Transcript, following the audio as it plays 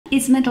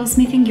Is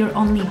metalsmithing your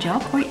only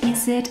job or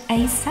is it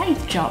a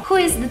side job? Who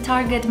is the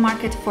target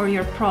market for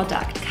your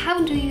product?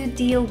 How do you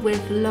deal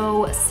with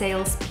low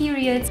sales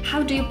periods?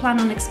 How do you plan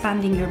on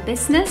expanding your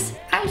business?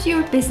 How's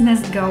your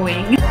business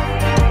going?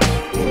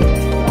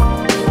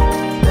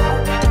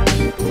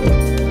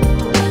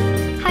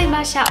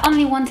 Basia,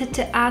 only wanted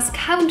to ask,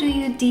 how do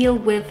you deal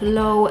with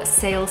low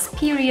sales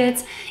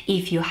periods?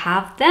 If you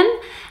have them,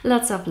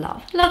 lots of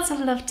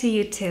love to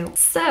you too.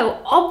 So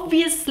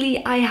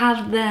obviously I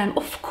have them,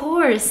 of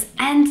course.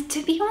 And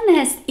to be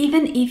honest,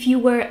 even if you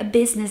were a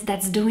business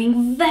that's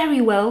doing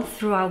very well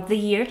throughout the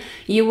year,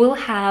 you will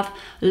have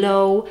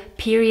low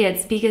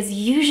periods, because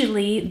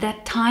usually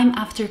that time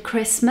after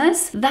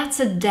Christmas,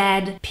 that's a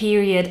dead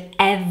period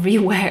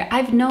everywhere.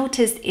 I've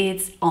noticed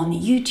it's on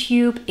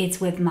YouTube, it's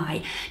with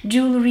my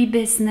jewelry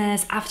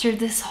business. After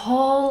this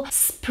whole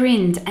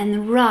sprint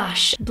and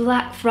rush,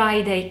 Black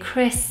Friday,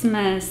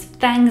 Christmas,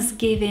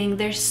 Thanksgiving,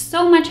 there's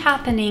so much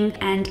happening,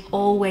 and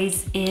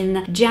always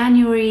in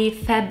January,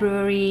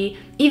 February,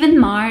 even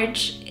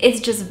March, it's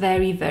just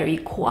very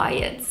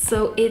quiet.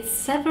 So it's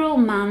several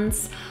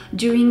months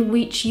during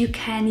which you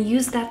can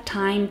use that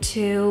time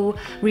to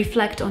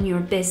reflect on your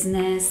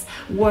business,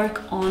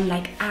 work on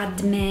like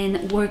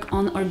admin, work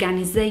on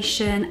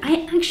organization.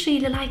 I actually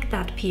like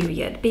that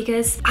period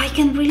because I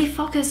can really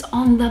focus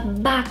on the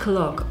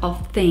backlog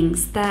of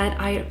things that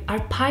are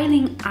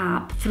piling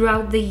up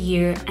throughout the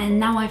year, and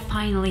now I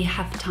finally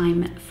have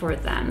time for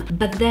them.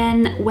 But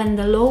then when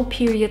the low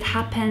period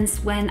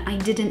happens, when I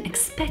didn't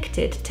expect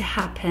it to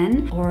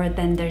happen, or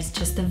then there's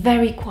just a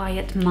very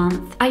quiet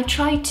month, I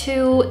try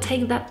to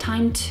take that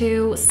time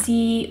to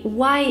see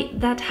why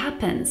that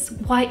happens.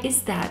 Why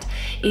is that?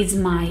 Is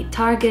my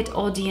target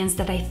audience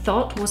that I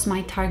thought was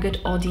my target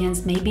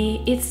audience,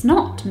 maybe it's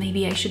not.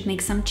 Maybe I should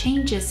make some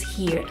changes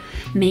here.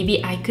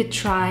 Maybe I could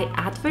try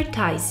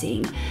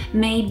advertising.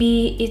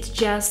 Maybe it's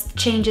just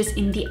changes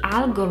in the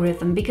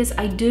algorithm, because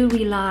I do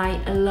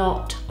rely a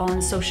lot on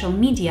social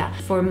media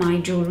for my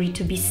jewelry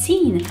to be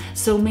seen.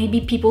 So maybe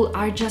people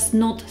are just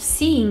not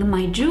seeing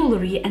my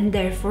jewelry and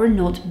therefore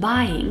not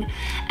buying.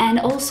 And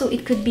also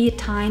it could be a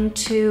time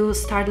to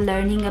start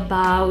learning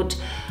about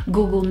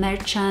Google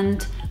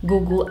Merchant,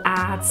 Google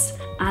Ads,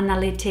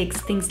 analytics,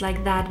 things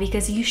like that,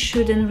 because you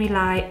shouldn't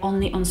rely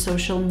only on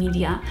social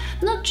media,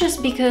 not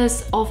just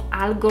because of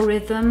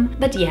algorithm,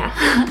 but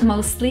yeah,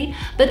 mostly,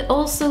 but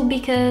also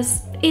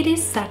because it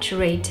is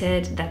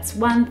saturated. That's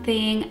one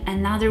thing.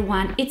 Another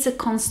one, it's a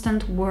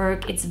constant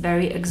work, it's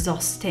very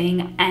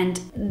exhausting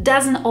and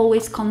doesn't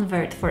always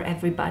convert for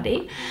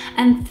everybody.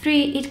 And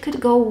three, it could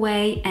go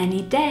away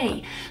any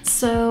day.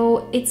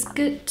 So it's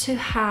good to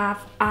have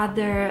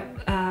other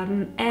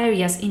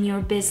areas in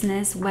your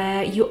business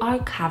where you are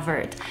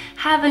covered.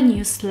 Have a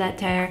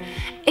newsletter.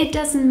 It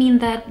doesn't mean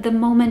that the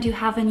moment you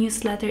have a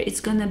newsletter, it's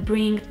gonna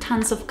bring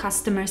tons of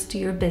customers to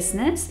your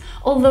business,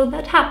 although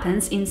that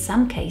happens in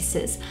some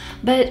cases.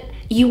 But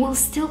you will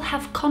still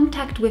have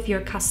contact with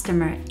your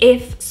customer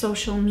if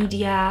social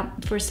media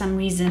for some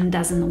reason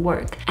doesn't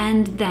work.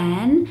 And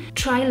then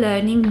try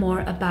learning more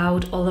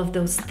about all of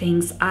those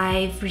things.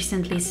 I've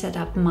recently set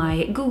up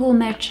my Google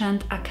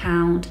Merchant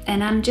account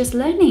and I'm just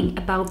learning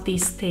about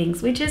these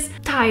things, which is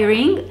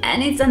tiring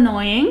and it's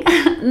annoying.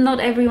 Not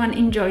everyone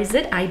enjoys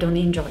it. I don't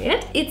enjoy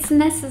it. It's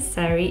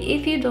necessary.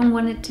 If you don't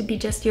want it to be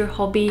just your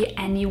hobby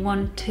and you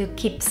want to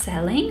keep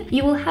selling,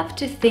 you will have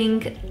to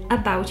think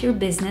about your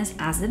business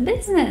as a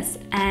business.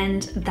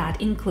 And that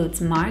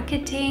includes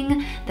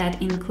marketing, that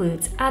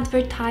includes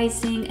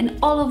advertising, and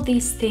all of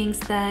these things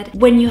that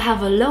when you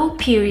have a low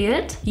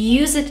period,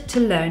 use it to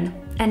learn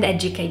and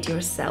educate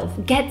yourself,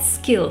 get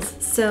skills,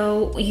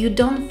 so you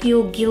don't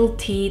feel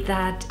guilty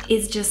that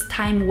it's just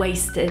time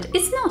wasted.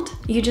 It's not.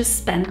 You just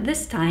spend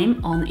this time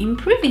on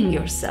improving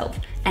yourself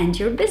and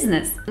your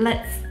business.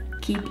 Let's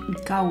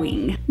keep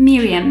going.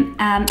 Miriam,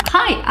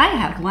 hi, I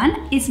have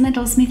one. Is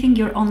metalsmithing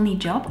your only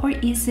job or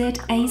is it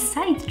a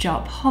side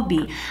job,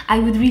 hobby? I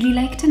would really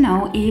like to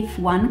know if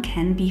one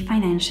can be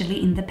financially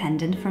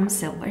independent from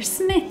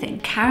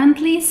silversmithing.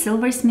 Currently,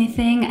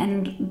 silversmithing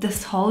and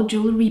this whole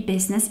jewelry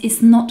business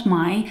is not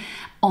my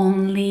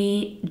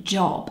only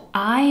job.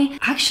 I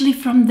actually,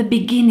 from the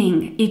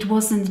beginning, it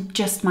wasn't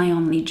just my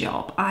only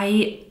job.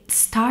 I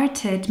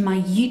started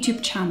my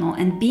YouTube channel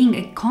and being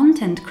a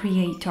content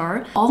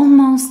creator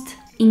almost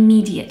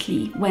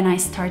immediately when I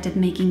started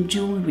making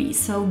jewelry.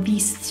 So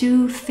these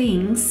two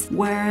things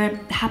were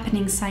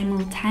happening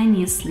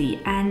simultaneously,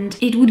 and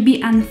it would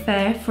be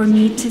unfair for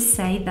me to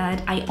say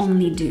that I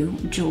only do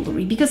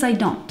jewelry, because I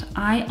don't.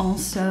 I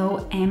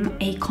also am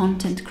a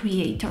content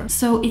creator.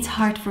 So it's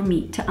hard for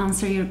me to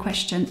answer your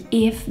question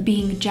if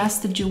being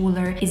just a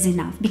jeweler is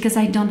enough, because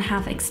I don't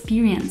have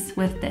experience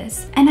with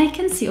this. And I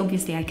can see,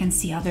 obviously, I can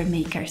see other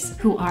makers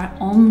who are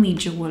only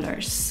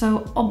jewelers.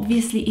 So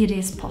obviously it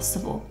is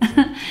possible.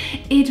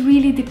 It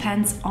really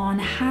depends on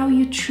how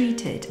you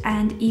treat it,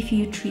 and if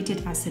you treat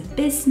it as a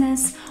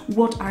business,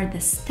 what are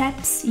the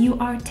steps you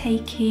are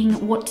taking,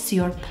 what's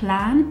your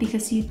plan,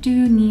 because you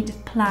do need a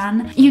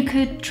plan. You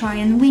could try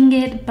and wing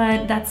it,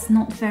 but that's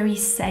not very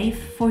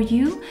safe for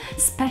you,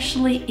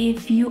 especially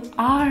if you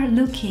are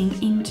looking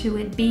into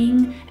it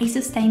being a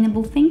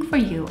sustainable thing for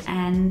you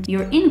and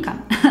your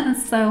income.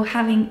 So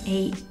having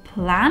a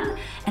plan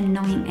and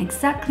knowing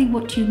exactly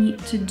what you need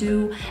to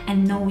do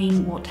and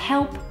knowing what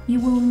help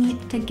you will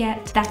need to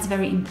get, that's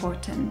very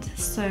important.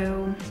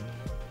 So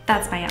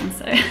that's my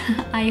answer.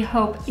 I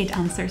hope it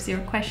answers your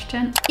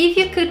question. If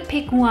you could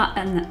pick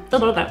one,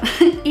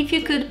 if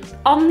you could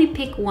only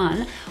pick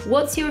one,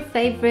 what's your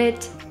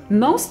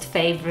most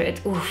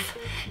favorite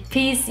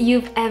piece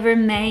you've ever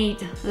made?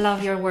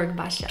 Love your work,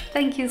 Basia.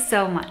 Thank you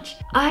so much.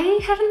 I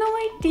have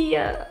no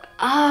idea.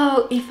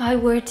 Oh, if I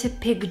were to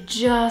pick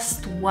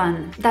just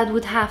one, that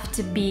would have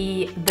to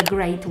be The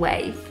Great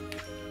Wave,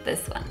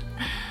 this one,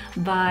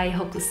 by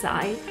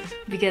Hokusai,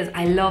 because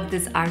I love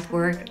this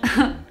artwork.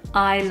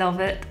 I love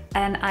it,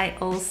 and I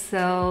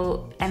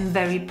also am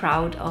very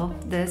proud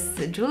of this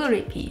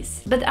jewelry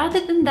piece. But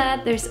other than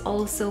that, there's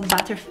also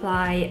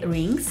butterfly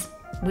rings,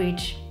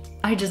 which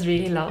I just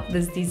really love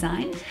this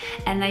design,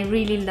 and I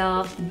really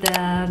love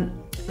the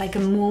like a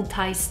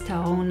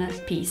multi-stone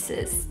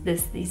pieces,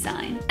 this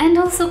design. And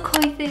also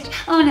koi fish.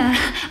 Oh no,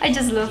 I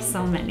just love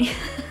so many.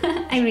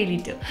 I really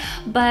do.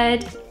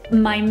 But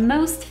my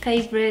most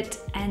favorite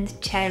and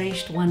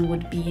cherished one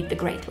would be The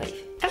Great Wave.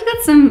 I've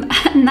got some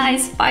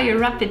nice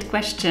rapid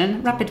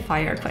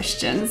fire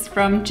questions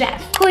from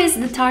Jeff. Who is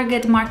the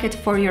target market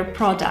for your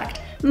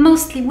product?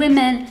 Mostly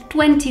women,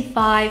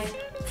 25,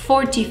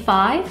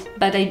 45,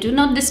 but I do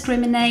not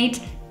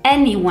discriminate.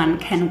 Anyone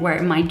can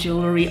wear my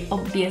jewelry,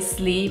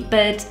 obviously,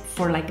 but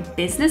for like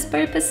business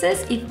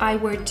purposes, if I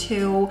were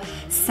to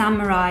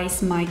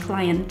summarize my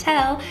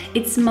clientele,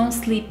 it's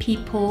mostly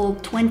people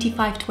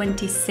 25,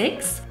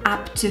 26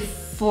 up to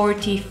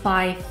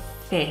 45,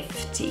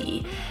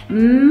 50.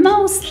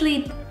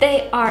 Mostly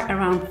they are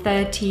around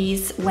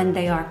 30s when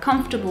they are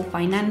comfortable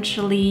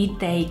financially,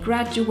 they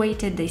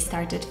graduated, they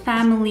started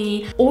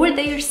family, or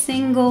they are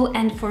single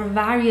and for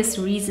various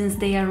reasons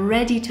they are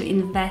ready to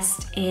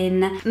invest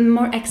in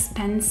more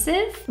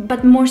expensive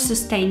but more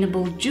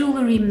sustainable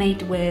jewelry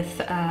made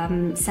with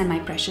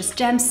semi-precious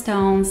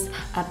gemstones,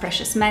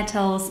 precious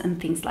metals and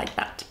things like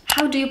that.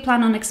 How do you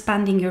plan on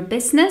expanding your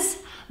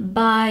business?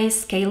 By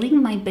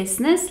scaling my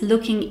business,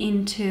 looking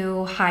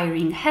into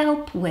hiring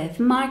help with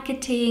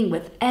marketing,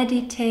 with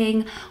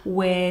editing,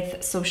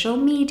 with social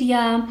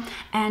media,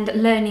 and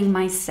learning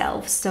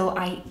myself. So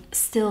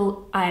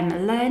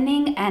I'm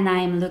learning, and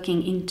I'm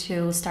looking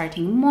into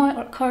starting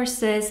more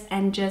courses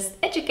and just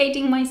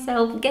educating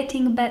myself,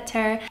 getting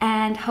better,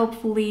 and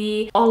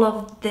hopefully all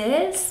of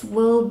this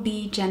will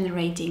be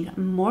generating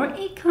more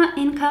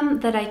income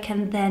that I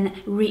can then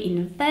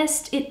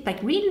invest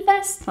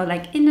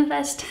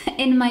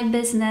in my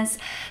business.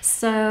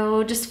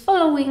 So just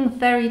following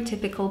very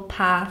typical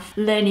path,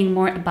 learning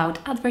more about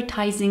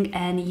advertising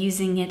and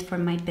using it for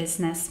my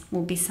business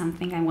will be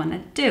something I want to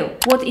do.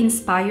 What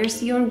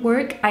inspires your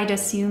work? I'd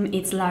assume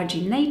it's large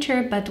in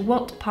nature, but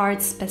what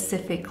parts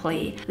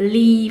specifically?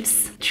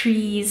 Leaves,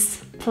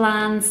 trees,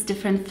 plants,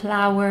 different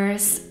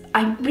flowers.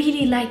 I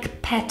really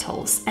like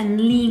petals and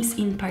leaves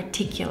in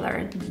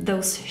particular.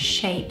 Those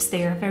shapes,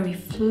 they are very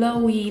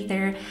flowy,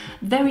 they're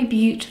very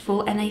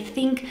beautiful, and I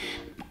think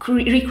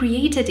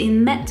recreated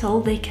in metal,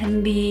 they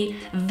can be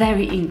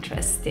very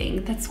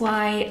interesting. That's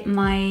why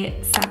my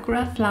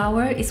sakura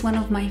flower is one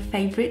of my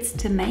favorites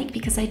to make,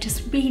 because I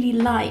just really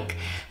like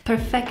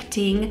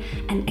perfecting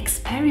and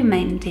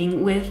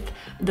experimenting with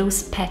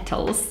those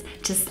petals,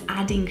 just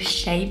adding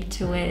shape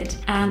to it.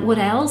 What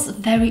else?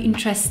 Very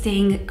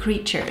interesting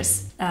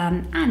creatures,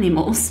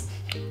 animals.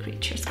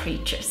 Creatures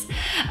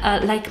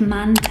like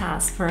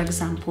mantas, for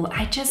example.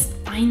 I just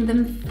find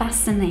them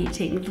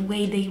fascinating, the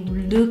way they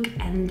look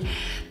and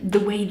the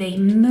way they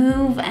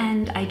move,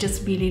 and I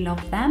just really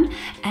love them.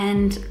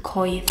 And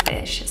koi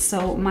fish.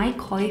 So my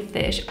koi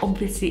fish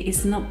obviously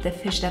is not the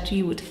fish that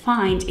you would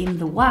find in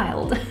the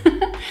wild,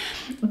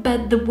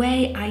 but the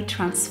way I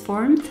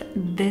transformed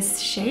this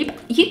shape,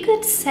 you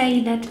could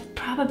say that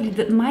probably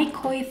my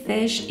koi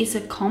fish is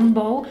a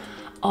combo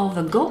of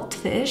a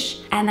goldfish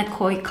and a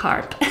koi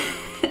carp.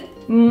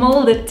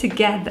 Molded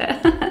together.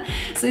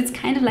 So it's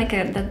kind of like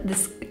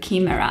this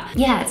chimera.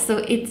 Yeah, so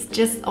it's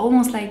just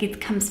almost like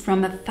it comes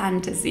from a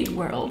fantasy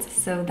world.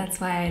 So that's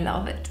why I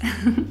love it.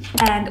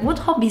 And what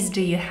hobbies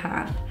do you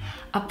have?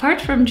 Apart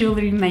from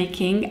jewelry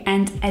making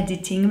and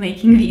editing,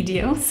 making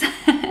videos,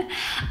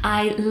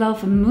 I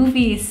love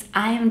movies.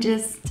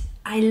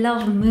 I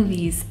love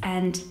movies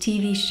and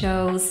TV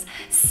shows,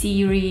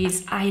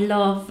 series. I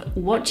love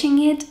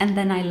watching it, and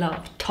then I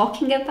love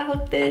talking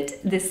about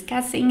it,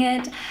 discussing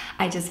it.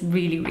 I just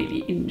really,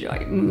 really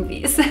enjoy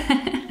movies.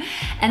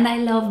 And I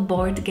love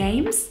board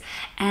games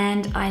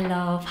and I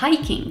love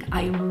hiking.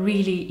 I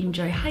really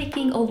enjoy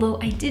hiking, although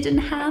I didn't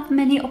have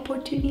many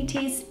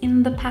opportunities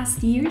in the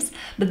past years,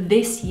 but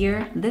this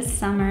year, this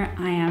summer,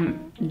 I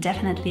am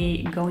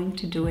definitely going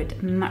to do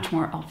it much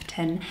more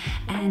often,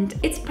 and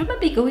it's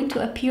probably going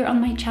to appear on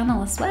my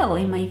channel as well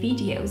in my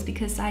videos,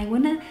 because I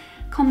want to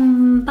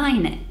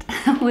combine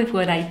it with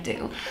what I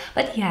do.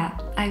 But yeah,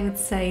 I would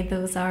say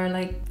those are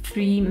like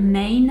 3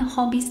 main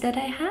hobbies that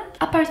I have.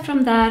 Apart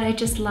from that, I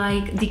just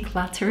like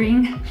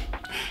decluttering.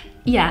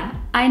 Yeah,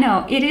 I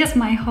know, it is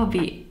my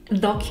hobby.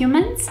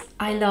 Documents,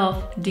 I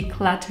love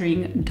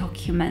decluttering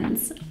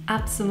documents.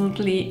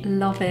 Absolutely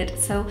love it.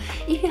 So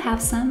if you have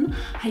some,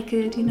 I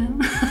could, you know,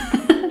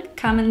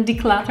 come and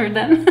declutter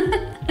them.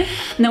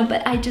 No,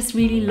 but I just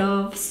really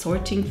love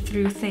sorting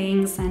through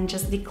things and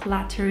just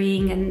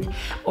decluttering and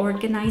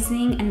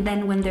organizing. And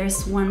then when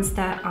there's ones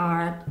that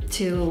are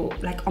too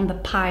like on the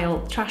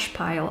pile, trash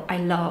pile, I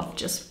love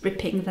just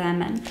ripping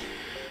them, and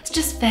it's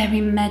just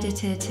very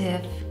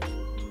meditative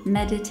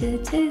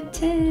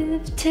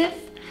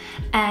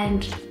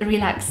and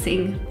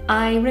relaxing.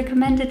 I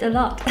recommend it a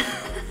lot.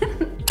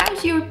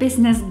 How's your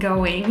business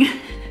going?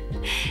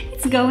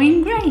 It's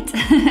going great.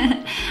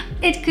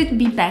 It could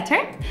be better,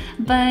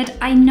 but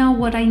I know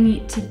what I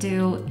need to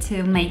do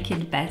to make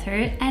it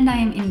better, and I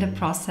am in the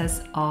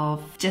process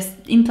of just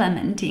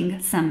implementing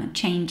some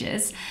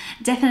changes.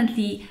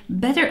 Definitely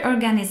better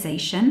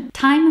organization,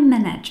 time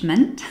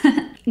management,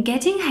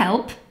 getting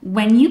help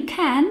when you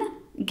can.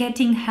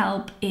 Getting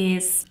help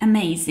is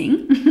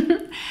amazing.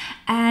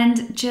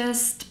 And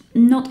just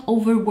not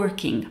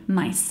overworking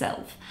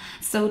myself.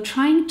 So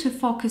trying to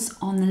focus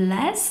on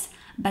less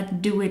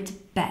but do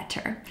it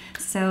better.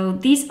 So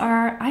these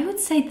are, I would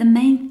say, the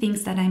main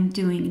things that I'm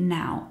doing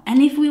now.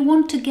 And if we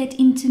want to get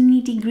into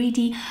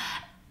nitty-gritty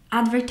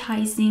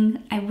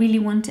advertising, I really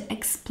want to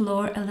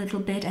explore a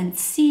little bit and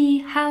see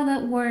how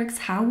that works.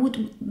 How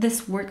would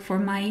this work for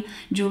my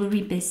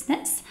jewelry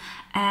business?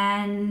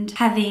 And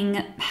having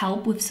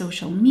help with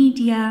social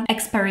media,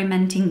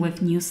 experimenting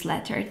with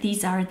newsletter.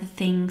 These are the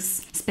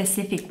things,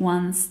 specific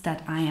ones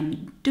that I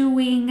am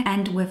doing.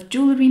 And with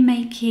jewelry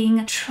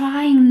making,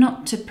 trying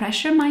not to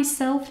pressure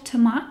myself too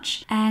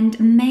much and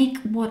make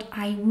what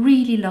I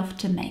really love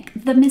to make.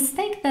 The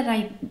mistake that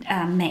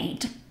I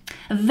made,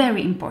 a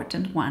very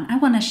important one, I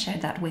want to share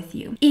that with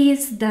you,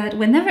 is that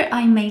whenever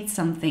I made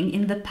something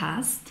in the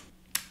past,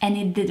 and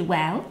it did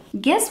well,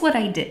 guess what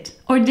I did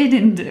or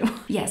didn't do?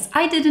 Yes,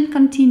 I didn't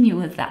continue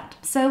with that.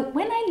 So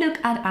when I look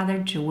at other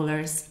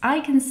jewelers, I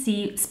can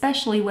see,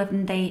 especially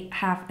when they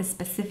have a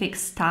specific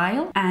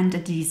style and a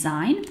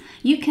design,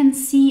 you can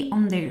see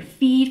on their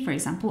feed, for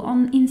example,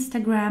 on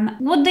Instagram,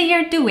 what they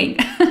are doing.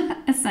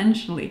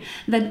 Essentially,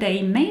 that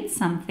they made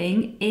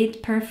something,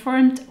 it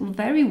performed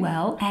very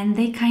well, and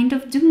they kind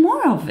of do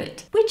more of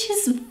it, which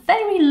is a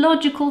very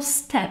logical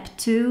step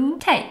to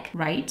take,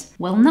 right?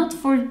 Well, not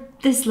for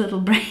this little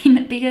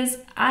brain, because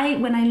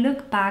when I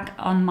look back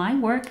on my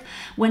work,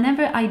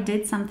 whenever I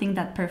did something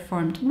that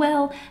performed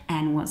well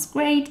and was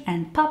great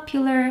and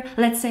popular,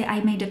 let's say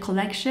I made a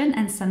collection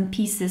and some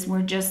pieces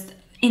were just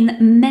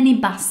in many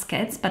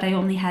baskets, but I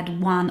only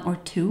had 1 or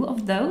 2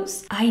 of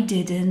those, I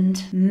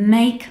didn't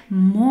make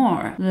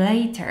more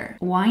later.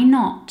 Why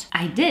not?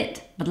 I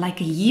did, but like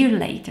a year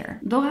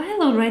later. Though I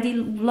had already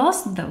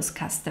lost those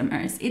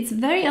customers, it's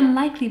very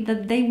unlikely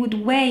that they would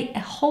wait a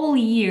whole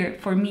year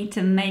for me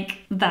to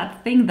make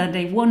that thing that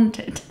they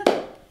wanted.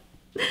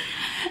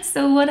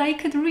 So what I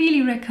could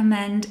really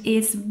recommend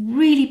is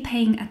really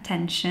paying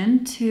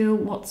attention to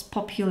what's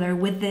popular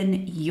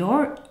within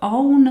your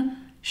own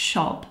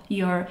shop,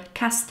 your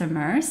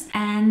customers,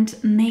 and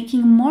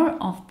making more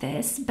of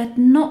this, but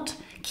not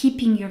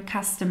keeping your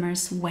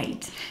customers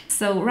wait.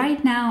 So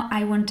right now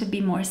I want to be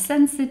more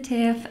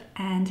sensitive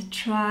and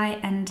try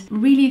and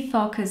really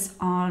focus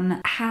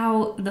on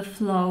how the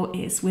flow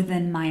is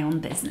within my own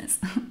business.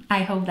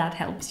 I hope that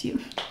helps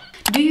you.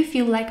 Do you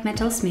feel like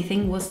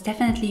metalsmithing was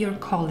definitely your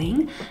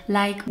calling?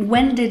 Like,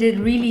 when did it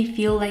really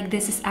feel like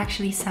this is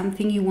actually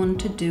something you want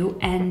to do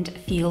and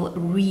feel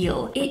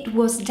real? It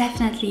was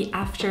definitely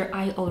after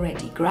I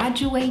already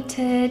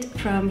graduated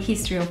from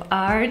History of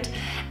Art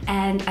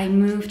and I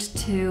moved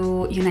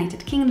to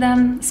United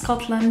Kingdom,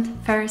 Scotland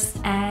first,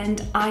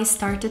 and I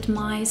started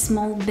my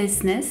small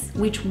business,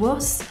 which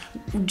was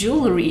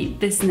jewelry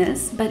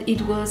business, but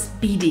it was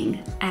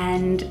beading,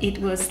 and it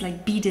was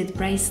like beaded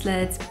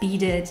bracelets,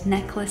 beaded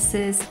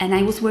necklaces, and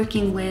I was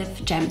working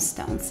with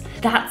gemstones.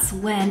 That's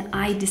when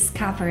I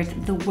discovered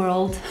the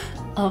world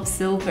of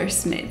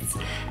silversmiths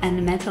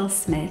and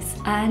metalsmiths,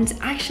 and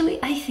actually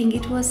I think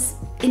it was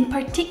in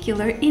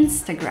particular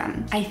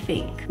Instagram, I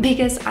think,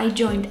 because I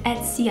joined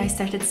Etsy, I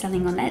started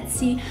selling on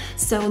Etsy,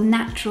 so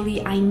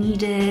naturally I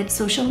needed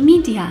social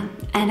media,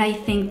 and I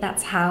think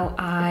that's how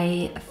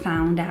I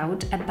found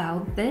out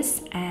about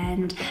this.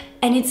 And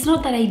And it's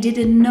not that I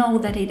didn't know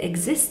that it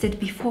existed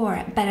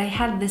before, but I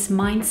had this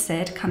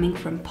mindset coming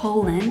from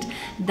Poland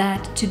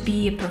that to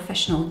be a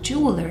professional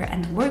jeweler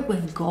and work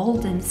with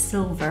gold and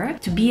silver,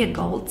 to be a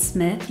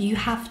goldsmith, you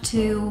have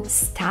to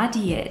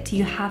study it,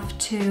 you have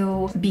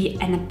to be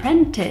an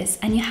apprentice,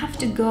 and you have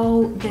to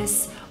go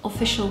this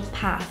official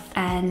path,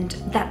 and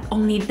that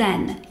only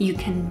then you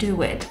can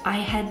do it. I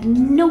had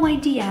no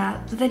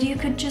idea that you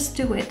could just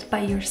do it by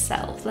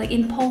yourself. Like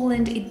in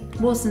Poland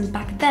it wasn't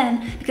back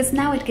then, because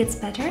now it gets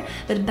better,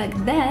 but back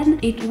then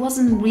it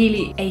wasn't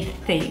really a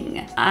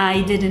thing.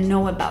 I didn't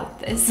know about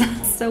this.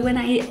 So when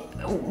I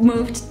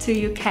moved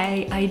to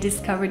UK, I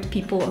discovered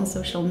people on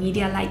social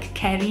media like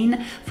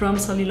Karen from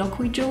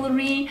Soliloquy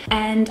Jewellery,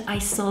 and I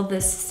saw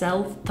this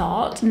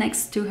self-taught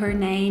next to her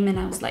name, and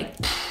I was like,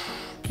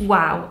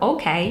 wow,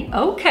 okay.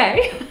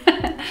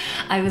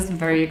 I was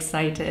very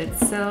excited.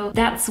 So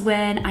that's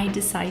when I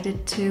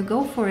decided to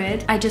go for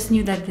it. I just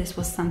knew that this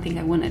was something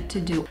I wanted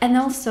to do. And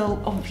also,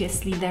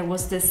 obviously, there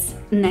was this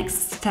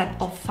next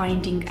step of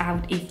finding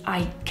out if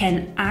I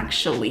can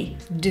actually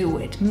do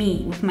it,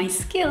 me, with my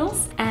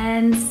skills.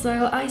 And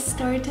so I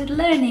started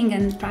learning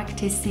and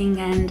practicing,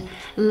 and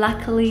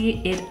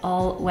luckily it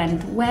all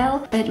went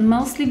well, but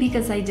mostly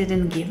because I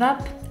didn't give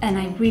up and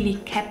I really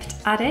kept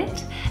at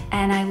it,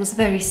 and I was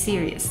very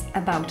serious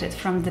about it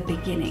from the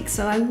beginning.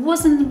 So I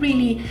wasn't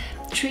really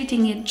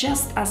treating it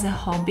just as a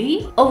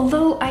hobby,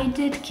 although I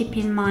did keep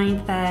in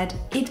mind that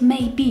it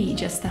may be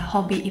just a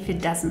hobby if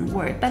it doesn't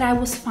work, but I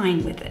was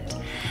fine with it.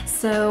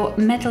 So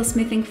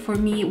metalsmithing for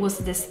me was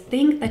this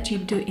thing that you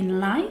do in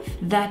life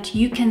that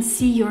you can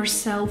see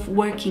yourself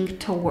working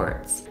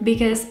towards.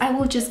 Because I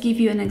will just give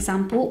you an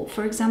example.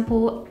 For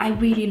example, I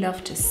really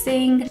love to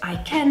sing. I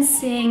can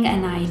sing,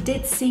 and I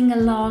did sing a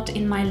lot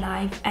in my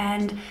life,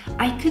 and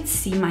I could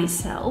see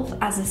myself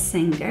as a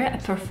singer, a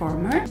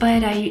performer,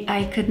 but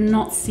I could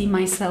not see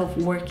myself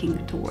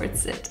working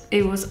towards it.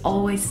 It was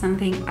always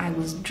something I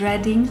was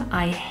dreading.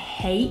 I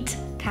hate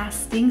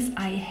castings,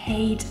 I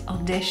hate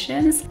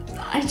auditions.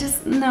 I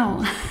just,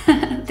 no,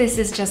 this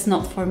is just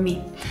not for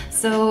me.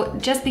 So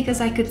just because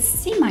I could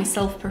see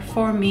myself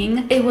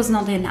performing, it was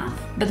not enough.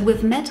 But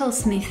with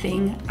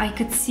metalsmithing, I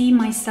could see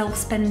myself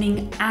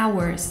spending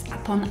hours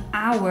upon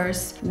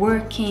hours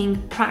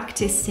working,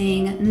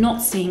 practicing,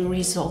 not seeing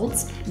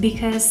results,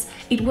 because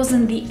it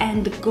wasn't the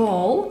end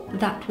goal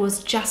that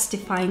was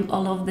justifying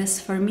all of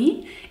this for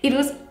me. It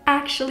was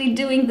actually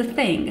doing the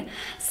thing.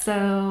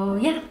 So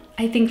yeah,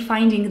 I think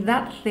finding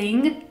that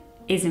thing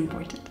is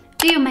important.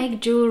 Do you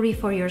make jewelry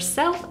for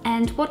yourself,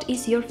 and what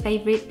is your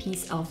favorite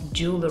piece of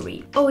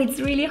jewelry? Oh, it's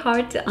really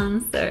hard to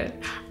answer.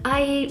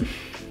 I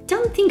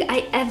don't think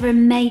I ever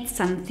made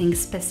something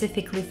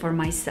specifically for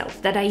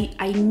myself, that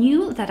I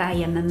knew that I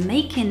am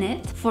making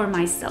it for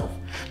myself,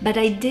 but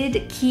I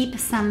did keep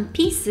some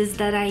pieces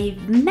that I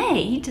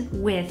made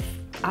with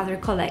other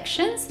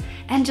collections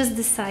and just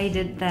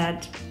decided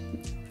that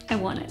I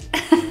want it,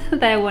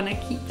 that I want to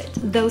keep it.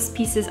 Those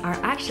pieces are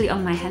actually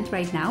on my hand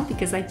right now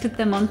because I put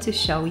them on to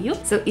show you.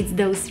 So it's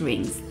those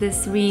rings.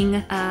 This ring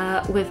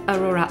with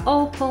Aurora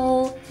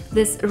opal,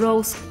 this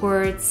rose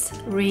quartz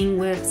ring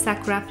with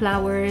sakura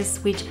flowers,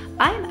 which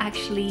I'm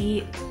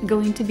actually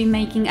going to be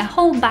making a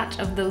whole batch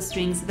of those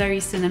rings very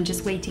soon. I'm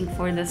just waiting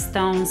for the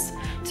stones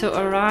to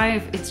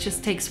arrive. It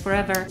just takes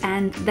forever.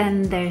 And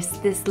then there's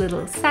this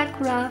little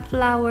sakura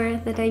flower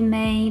that I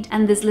made,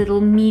 and this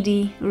little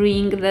midi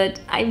ring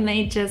that I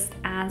made just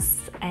as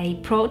a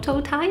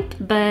prototype,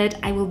 but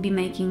I will be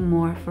making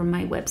more for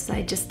my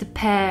website just to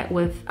pair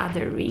with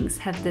other rings,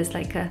 have this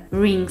like a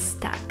ring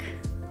stack.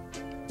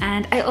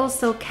 And I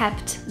also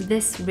kept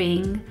this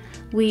ring,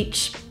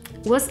 which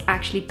was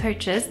actually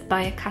purchased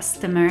by a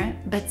customer,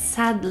 but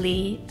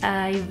sadly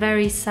a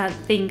very sad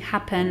thing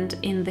happened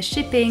in the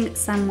shipping.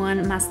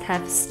 Someone must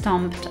have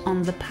stomped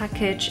on the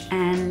package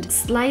and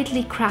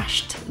slightly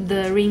crushed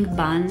the ring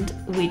band,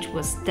 which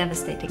was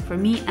devastating for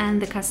me, and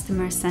the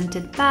customer sent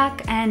it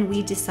back, and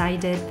we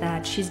decided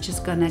that she's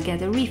just gonna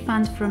get a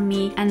refund from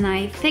me, and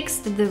I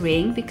fixed the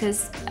ring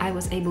because I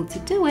was able to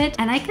do it,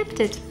 and I kept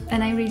it,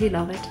 and I really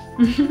love it.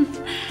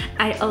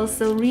 I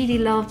also really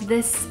love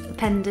this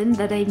pendant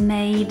that I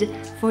made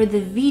for the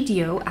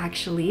video.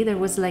 Actually, there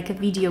was like a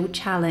video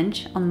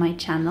challenge on my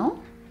channel,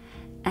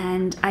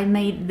 and I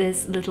made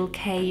this little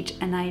cage,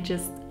 and I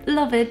just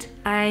love it.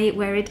 I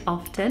wear it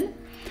often.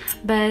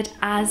 But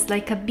as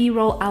like a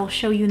b-roll, I'll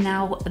show you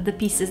now the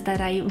pieces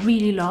that I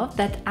really love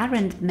that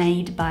aren't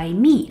made by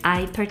me.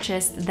 I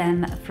purchased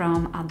them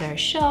from other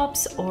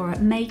shops or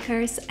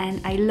makers, and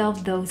I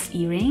love those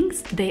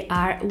earrings. They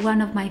are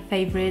one of my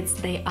favorites.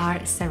 They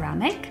are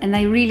ceramic, and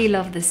I really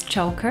love this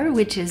choker,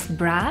 which is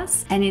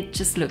brass, and it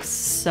just looks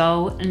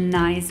so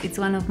nice. It's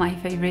one of my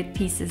favorite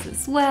pieces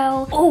as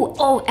well.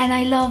 Oh, and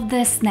I love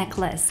this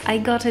necklace. I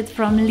got it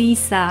from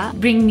Lisa,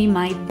 Bring Me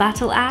My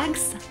Battle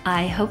Axe.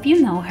 I hope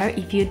you know her.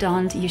 If If you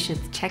don't, you should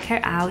check her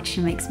out.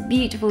 She makes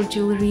beautiful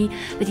jewelry.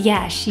 But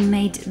yeah, she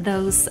made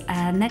those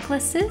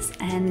necklaces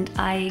and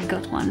I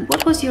got one.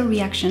 What was your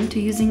reaction to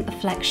using a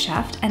flex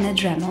shaft and a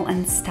Dremel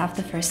and stuff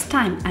the first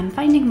time? I'm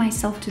finding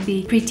myself to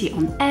be pretty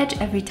on edge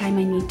every time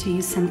I need to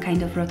use some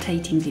kind of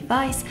rotating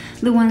device.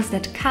 The ones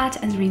that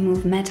cut and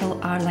remove metal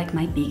are like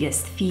my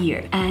biggest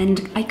fear.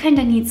 And I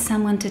kinda need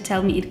someone to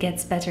tell me it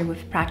gets better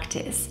with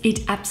practice.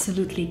 It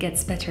absolutely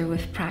gets better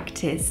with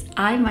practice.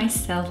 I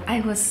myself,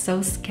 I was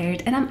so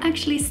scared, and I'm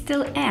actually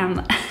still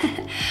am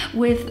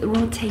with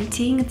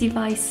rotating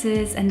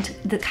devices and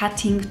the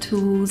cutting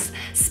tools,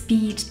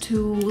 speed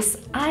tools.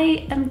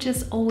 I am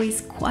just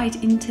always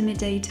quite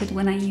intimidated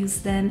when I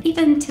use them.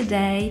 Even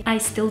today, I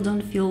still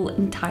don't feel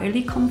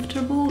entirely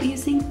comfortable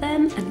using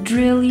them.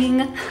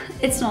 Drilling,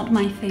 it's not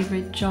my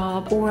favorite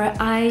job. Or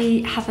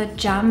I have a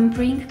jam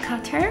ring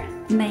cutter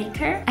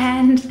maker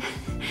and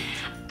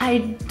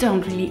I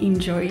don't really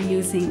enjoy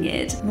using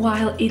it,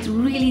 while it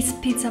really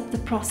speeds up the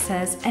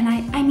process. And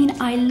I mean,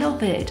 I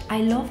love it.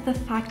 I love the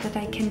fact that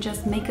I can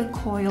just make a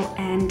coil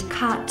and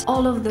cut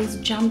all of those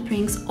jump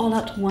rings all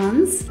at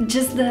once.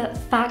 Just the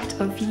fact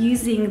of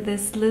using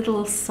this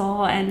little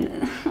saw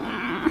and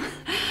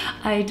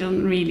I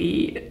don't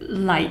really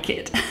like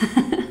it.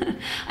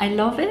 I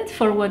love it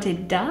for what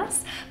it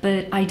does,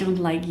 but I don't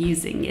like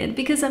using it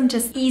because I'm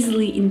just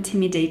easily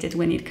intimidated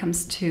when it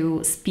comes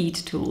to speed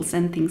tools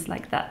and things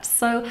like that.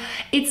 So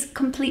it's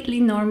completely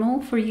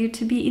normal for you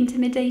to be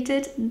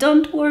intimidated.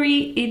 Don't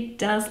worry, it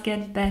does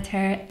get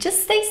better.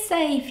 Just stay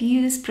safe,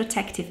 use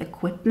protective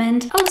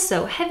equipment.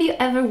 Also, have you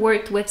ever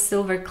worked with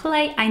silver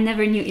clay? I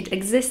never knew it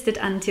existed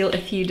until a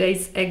few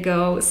days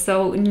ago.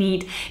 So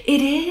neat.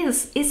 It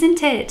is,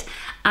 isn't it?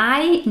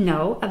 I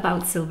know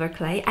about silver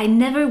clay. I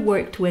never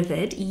worked with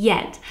it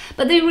yet,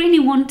 but I really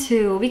want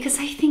to because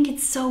I think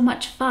it's so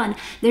much fun.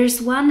 There's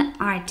one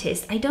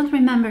artist, I don't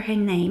remember her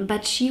name,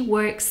 but she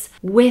works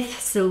with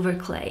silver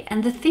clay,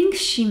 and the things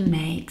she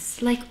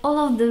makes, like all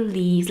of the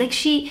leaves, like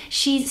she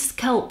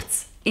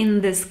sculpts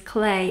in this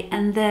clay,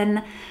 and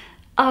then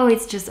oh,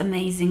 it's just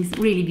amazing. It's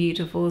really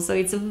beautiful. So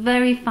it's a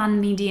very fun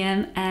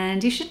medium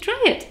and you should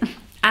try it.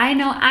 I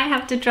know I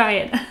have to try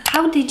it.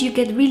 How did you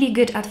get really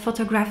good at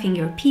photographing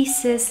your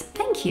pieces?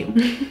 Thank you.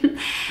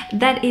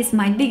 That is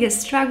my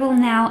biggest struggle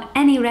now.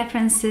 Any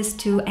references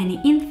to any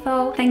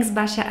info? Thanks,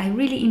 Basia. I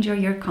really enjoy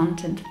your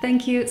content.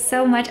 Thank you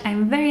so much.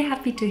 I'm very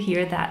happy to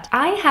hear that.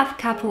 I have a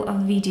couple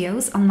of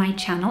videos on my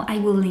channel. I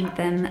will link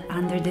them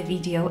under the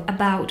video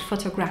about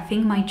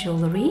photographing my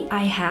jewelry.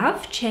 I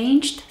have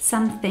changed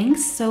some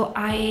things, so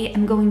I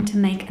am going to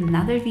make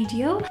another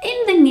video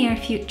in the near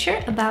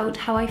future about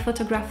how I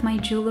photograph my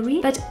jewelry.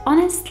 But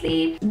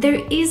honestly,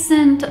 there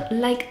isn't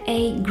like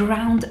a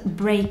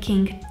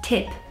groundbreaking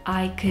tip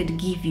I could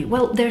give you.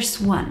 Well, there's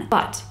one,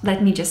 but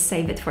let me just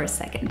save it for a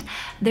second.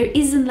 There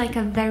isn't like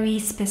a very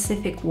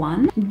specific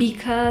one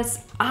because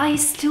I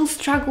still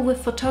struggle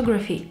with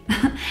photography.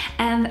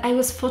 And I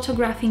was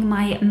photographing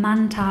my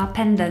manta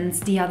pendants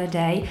the other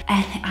day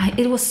and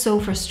it was so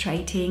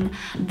frustrating.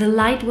 The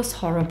light was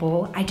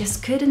horrible. I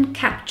just couldn't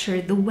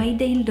capture the way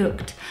they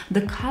looked.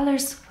 The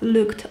colors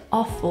looked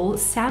awful.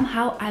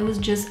 Somehow I was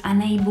just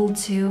unable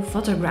to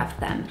photograph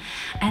them.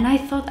 And I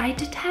thought I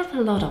did have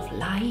a lot of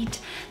light.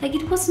 Like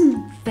it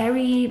wasn't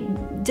very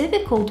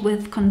difficult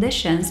with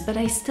conditions, but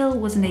I still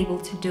wasn't able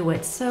to do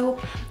it. So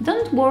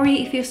don't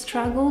worry if you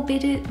struggle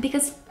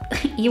because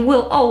you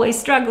will always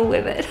struggle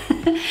with it.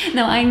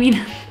 No, I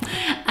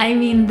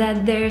mean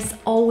that there's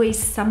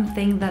always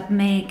something that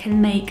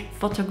can make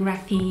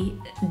photography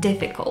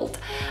difficult.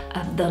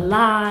 The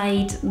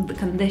light, the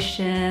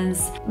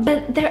conditions,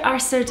 but there are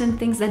certain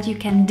things that you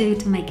can do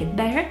to make it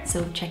better,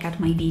 so check out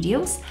my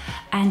videos.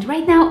 And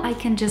right now I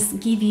can just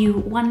give you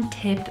one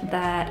tip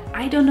that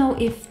I don't know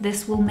if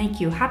this will make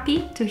you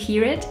happy to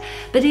hear it,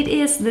 but it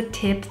is the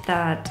tip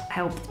that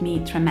helped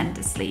me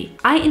tremendously.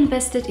 I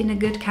invested in a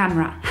good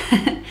camera.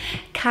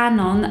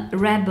 Canon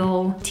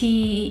Rebel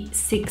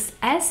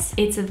T6S.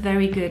 It's a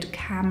very good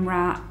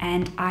camera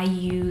and I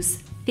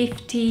use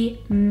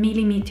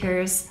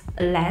 50mm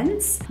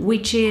lens,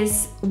 which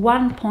is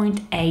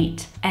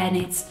 1.8, and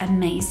it's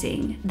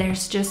amazing.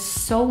 There's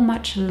just so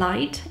much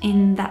light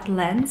in that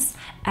lens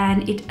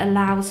and it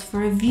allows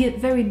for a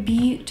very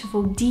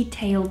beautiful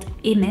detailed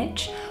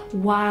image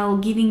while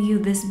giving you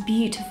this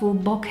beautiful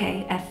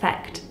bokeh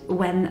effect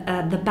when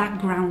the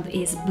background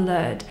is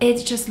blurred.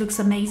 It just looks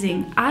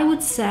amazing. I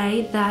would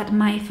say that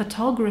my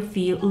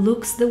photography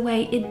looks the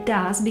way it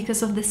does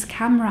because of this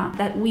camera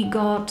that we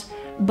got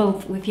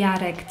both with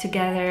Jarek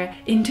together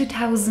in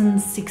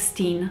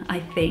 2016, I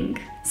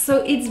think.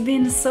 So it's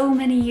been so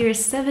many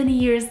years, 7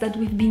 years that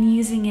we've been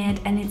using it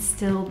and it's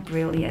still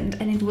brilliant.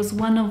 And it was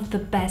one of the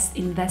best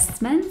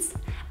investments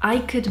I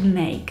could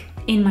make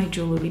in my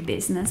jewelry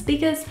business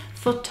because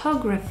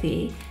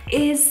photography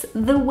is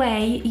the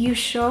way you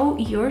show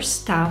your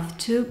stuff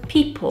to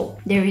people.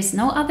 There is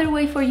no other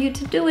way for you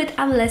to do it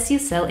unless you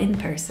sell in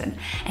person.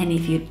 And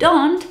if you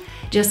don't,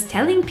 Just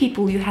telling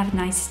people you have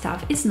nice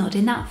stuff is not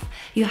enough.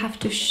 You have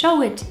to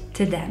show it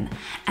to them.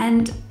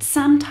 And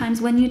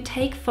sometimes when you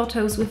take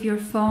photos with your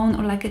phone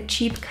or like a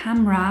cheap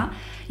camera,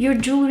 your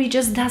jewelry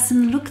just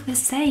doesn't look the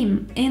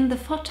same in the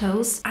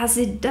photos as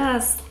it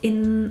does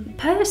in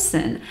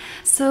person.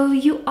 So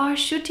you are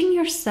shooting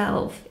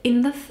yourself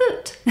in the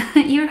foot.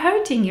 You're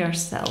hurting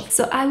yourself.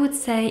 So I would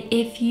say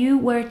if you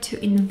were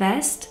to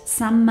invest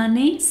some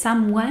money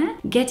somewhere,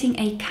 getting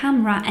a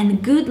camera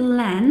and good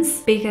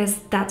lens, because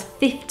that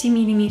 50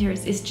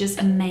 millimeters is just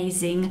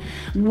amazing,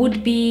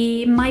 would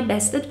be my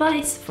best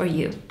advice for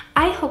you.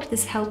 I hope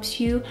this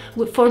helps you.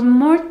 For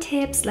more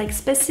tips, like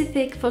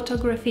specific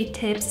photography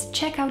tips,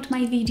 check out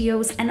my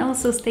videos and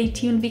also stay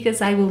tuned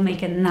because I will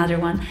make another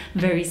one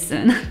very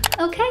soon.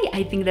 Okay,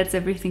 I think that's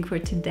everything for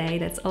today.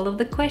 That's all of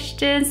the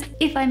questions.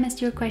 If I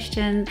missed your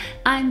question,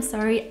 I'm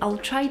sorry. I'll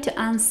try to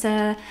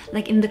answer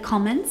like in the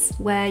comments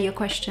where your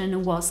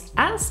question was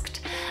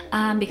asked,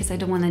 because I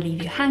don't want to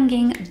leave you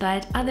hanging.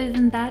 But other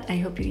than that, I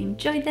hope you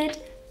enjoyed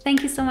it.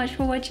 Thank you so much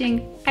for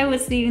watching. I will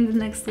see you in the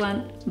next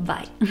one.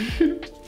 Bye.